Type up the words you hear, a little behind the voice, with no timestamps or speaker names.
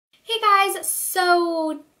guys,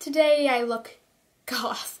 so today I look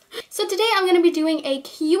goth. So today I'm going to be doing a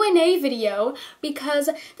Q&A video because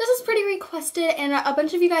this is pretty requested and a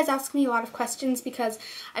bunch of you guys asked me a lot of questions because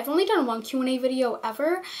I've only done one Q&A video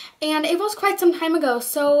ever and it was quite some time ago.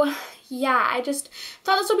 So yeah, I just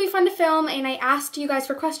thought this would be fun to film and I asked you guys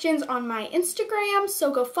for questions on my Instagram,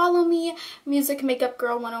 so go follow me, Music Makeup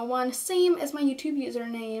Girl 101, same as my YouTube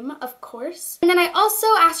username, of course. And then I also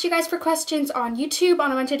asked you guys for questions on YouTube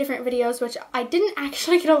on a bunch of different videos, which I didn't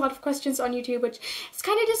actually get a lot of questions on YouTube, which is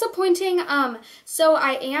kind of disappointing. So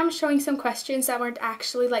I am showing some questions that weren't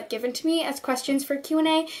actually like given to me as questions for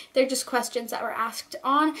Q&A. They're just questions that were asked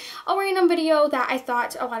on a random video that I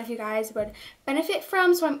thought a lot of you guys would benefit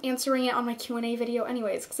from, so I'm answering it on my Q&A video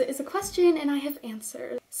anyways because it is a question and I have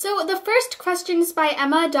answers. So the first question is by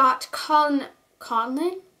Emma.Conlin.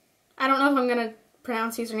 I don't know if I'm gonna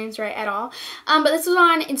pronounce usernames right at all, but this was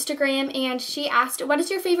on Instagram and she asked, what is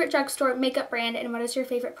your favorite drugstore makeup brand and what is your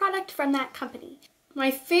favorite product from that company? My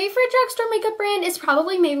favorite drugstore makeup brand is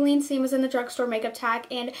probably Maybelline, same as in the drugstore makeup tag,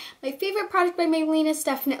 and my favorite product by Maybelline is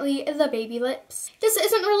definitely the baby lips. This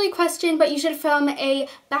isn't really a question, but you should film a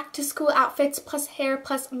back to school outfits plus hair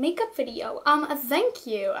plus makeup video. Thank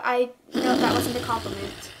you. I know that wasn't a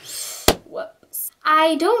compliment. Whoops.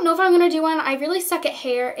 I don't know if I'm gonna do one. I really suck at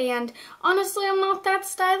hair, and honestly, I'm not that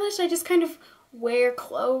stylish. I just kind of wear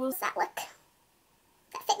clothes. That look that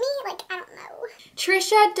fit me? Like, I don't know.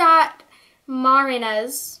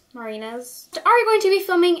 Trisha.Marinas are you going to be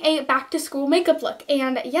filming a back to school makeup look?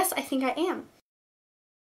 And yes, I think I am.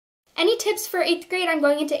 Any tips for 8th grade? I'm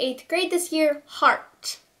going into 8th grade this year.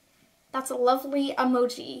 Heart. That's a lovely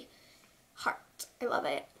emoji. Heart. I love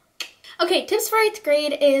it. Okay, tips for 8th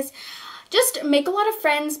grade is just make a lot of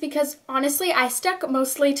friends because honestly, I stuck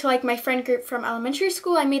mostly to like my friend group from elementary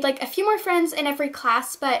school. I made like a few more friends in every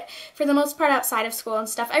class, but for the most part outside of school and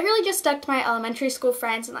stuff, I really just stuck to my elementary school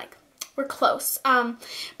friends and like we're close.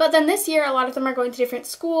 But then this year, a lot of them are going to different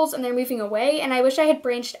schools and they're moving away, and I wish I had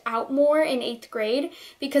branched out more in 8th grade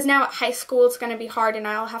because now at high school it's going to be hard and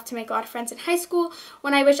I'll have to make a lot of friends in high school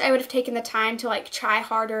when I wish I would have taken the time to like try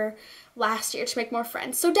harder last year to make more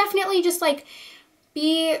friends. So definitely just like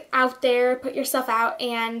be out there, put yourself out,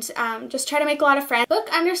 and just try to make a lot of friends.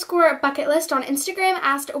 Book_bucket_list on Instagram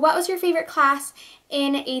asked, what was your favorite class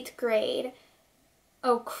in 8th grade?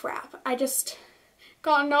 Oh crap, I just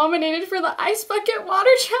got nominated for the Ice Bucket Water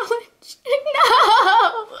Challenge.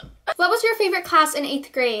 No! What was your favorite class in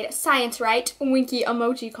 8th grade? Science, right? Winky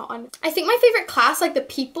emoji con. I think my favorite class, like the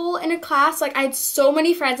people in a class, like I had so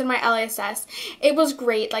many friends in my LASS. It was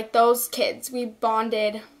great. Like those kids, we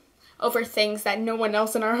bonded over things that no one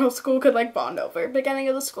else in our whole school could like bond over. Beginning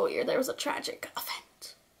of the school year, there was a tragic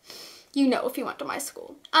event. You know if you went to my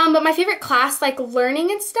school. But my favorite class, like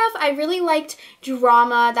learning and stuff, I really liked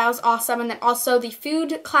drama. That was awesome. And then also the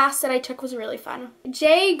food class that I took was really fun.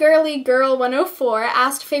 J Girly Girl 104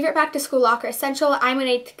 asked, favorite back to school locker essential? I'm in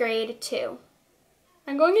 8th grade too.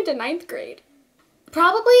 I'm going into 9th grade.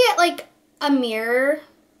 Probably like a mirror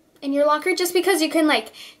in your locker, just because you can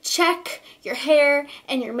like check your hair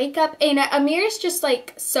and your makeup, and a mirror is just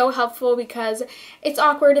like so helpful because it's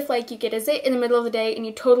awkward if like you get a zit in the middle of the day and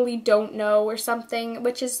you totally don't know or something,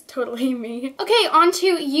 which is totally me. Okay, on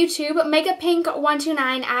to YouTube.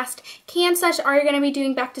 MegaPink129 asked, are you going to be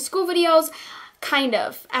doing back to school videos? Kind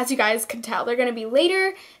of. As you guys can tell, they're going to be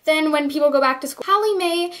later than when people go back to school. Hallie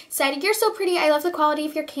Mae said, you're so pretty. I love the quality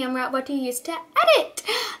of your camera. What do you use to edit?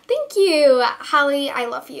 Thank you, Hallie. I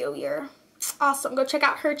love you. You're awesome. Go check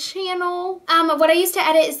out her channel. What I use to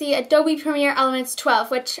edit is the Adobe Premiere Elements 12,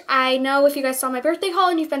 which I know if you guys saw my birthday haul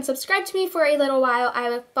and you've been subscribed to me for a little while,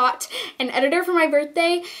 I bought an editor for my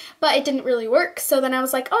birthday, but it didn't really work. So then I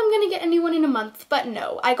was like, oh, I'm going to get a new one in a month. But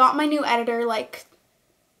no, I got my new editor like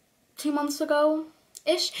 2 months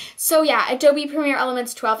ago-ish. So yeah, Adobe Premiere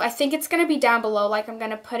Elements 12. I think it's going to be down below. Like I'm going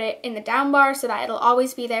to put it in the down bar so that it'll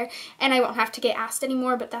always be there and I won't have to get asked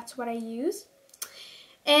anymore, but that's what I use.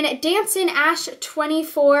 And Dancin' Ash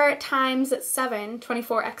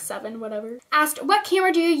 24x7, whatever, asked, what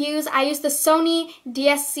camera do you use? I use the Sony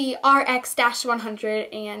DSC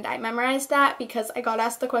RX-100 and I memorized that because I got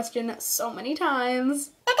asked the question so many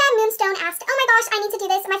times. Becca Moonstone asked, oh my gosh, I need to do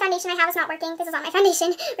this. My foundation I have is not working. This is not my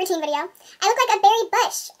foundation routine video. I look like a berry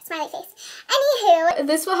bush. Smiley face. Anywho.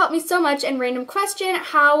 This will help me so much. And random question,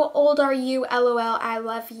 how old are you? LOL, I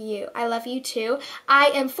love you. I love you too.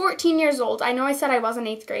 I am 14 years old. I know I said I was in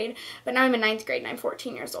 8th grade, but now I'm in 9th grade and I'm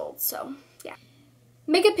 14 years old, so yeah.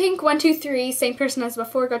 MegaPink123, same person as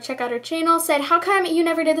before, go check out her channel, said, how come you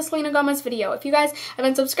never did the Selena Gomez video? If you guys have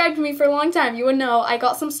been subscribed to me for a long time, you would know I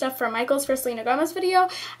got some stuff from Michael's for Selena Gomez video.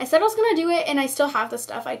 I said I was gonna do it, and I still have the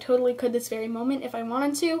stuff. I totally could this very moment if I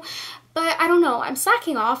wanted to, but I don't know. I'm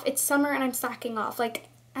slacking off. It's summer and I'm slacking off. Like,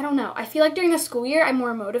 I don't know. I feel like during the school year, I'm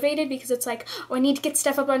more motivated because it's like, oh, I need to get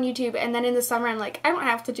stuff up on YouTube, and then in the summer, I'm like, I don't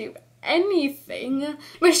have to do anything.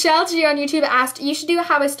 Michelle G on YouTube asked, you should do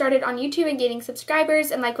how I started on YouTube and gaining subscribers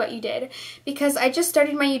and like what you did, because I just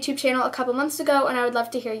started my YouTube channel a couple months ago and I would love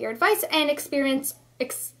to hear your advice and experience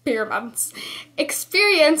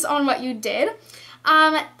on what you did.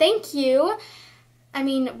 Thank you. I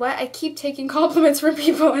mean, what? I keep taking compliments from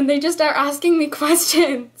people and they just are asking me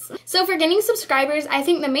questions. So for getting subscribers, I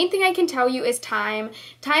think the main thing I can tell you is time.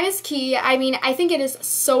 Time is key. I mean, I think it is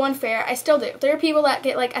so unfair. I still do. There are people that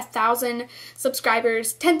get like 1,000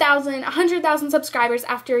 subscribers, 10,000, 100,000 subscribers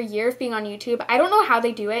after a year of being on YouTube. I don't know how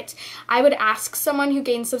they do it. I would ask someone who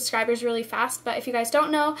gains subscribers really fast, but if you guys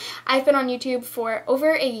don't know, I've been on YouTube for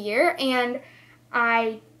over a year and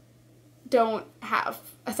I don't have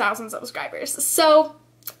 1,000 subscribers. So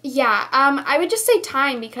yeah, I would just say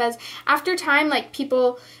time, because after time, like,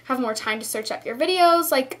 people have more time to search up your videos.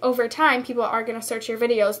 Like, over time, people are going to search your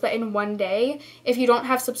videos, but in one day, if you don't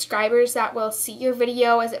have subscribers that will see your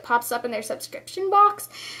video as it pops up in their subscription box,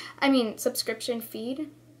 I mean, subscription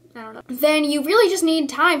feed, I don't know, then you really just need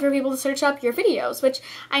time for people to search up your videos, which,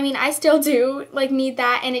 I mean, I still do, like, need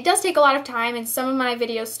that, and it does take a lot of time, and some of my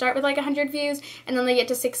videos start with, like, 100 views, and then they get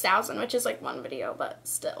to 6,000, which is, like, one video, but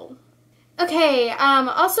still. Okay,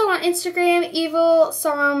 also on Instagram, Evil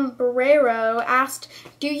Sombrero asked,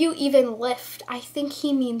 do you even lift? I think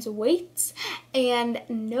he means weights, and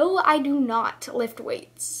no, I do not lift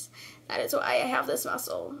weights. That is why I have this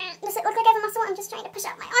muscle. Does it look like I have a muscle? I'm just trying to push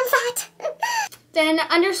out my arm fat. Then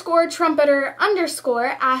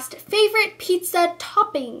 _trumpeter_ asked, favorite pizza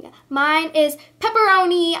topping? Mine is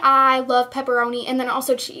pepperoni. I love pepperoni, and then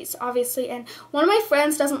also cheese, obviously. And one of my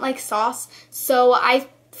friends doesn't like sauce, so I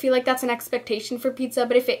feel like that's an expectation for pizza,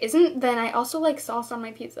 but if it isn't, then I also like sauce on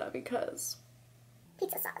my pizza because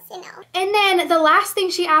pizza sauce, you know. And then the last thing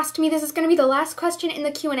she asked me, this is going to be the last question in the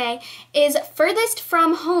Q&A, is furthest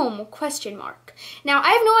from home, ? Now,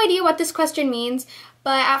 I have no idea what this question means,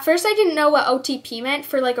 but at first I didn't know what OTP meant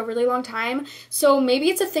for like a really long time, so maybe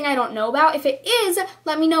it's a thing I don't know about. If it is,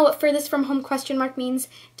 let me know what furthest from home ? Means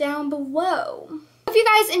down below. If you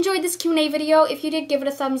guys enjoyed this Q&A video, if you did, give it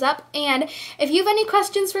a thumbs up, and if you have any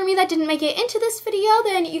questions for me that didn't make it into this video,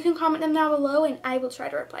 then you can comment them down below and I will try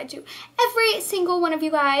to reply to every single one of you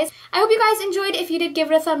guys. I hope you guys enjoyed. If you did, give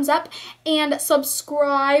it a thumbs up and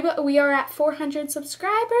subscribe. We are at 400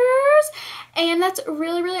 subscribers and that's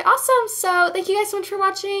really, really awesome. So thank you guys so much for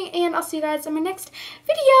watching, and I'll see you guys in my next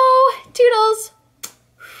video. Toodles!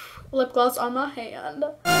 Lip gloss on my hand.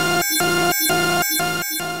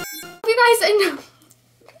 You guys know.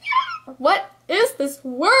 What is this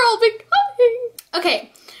world becoming?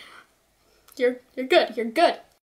 Okay, you're good. You're good.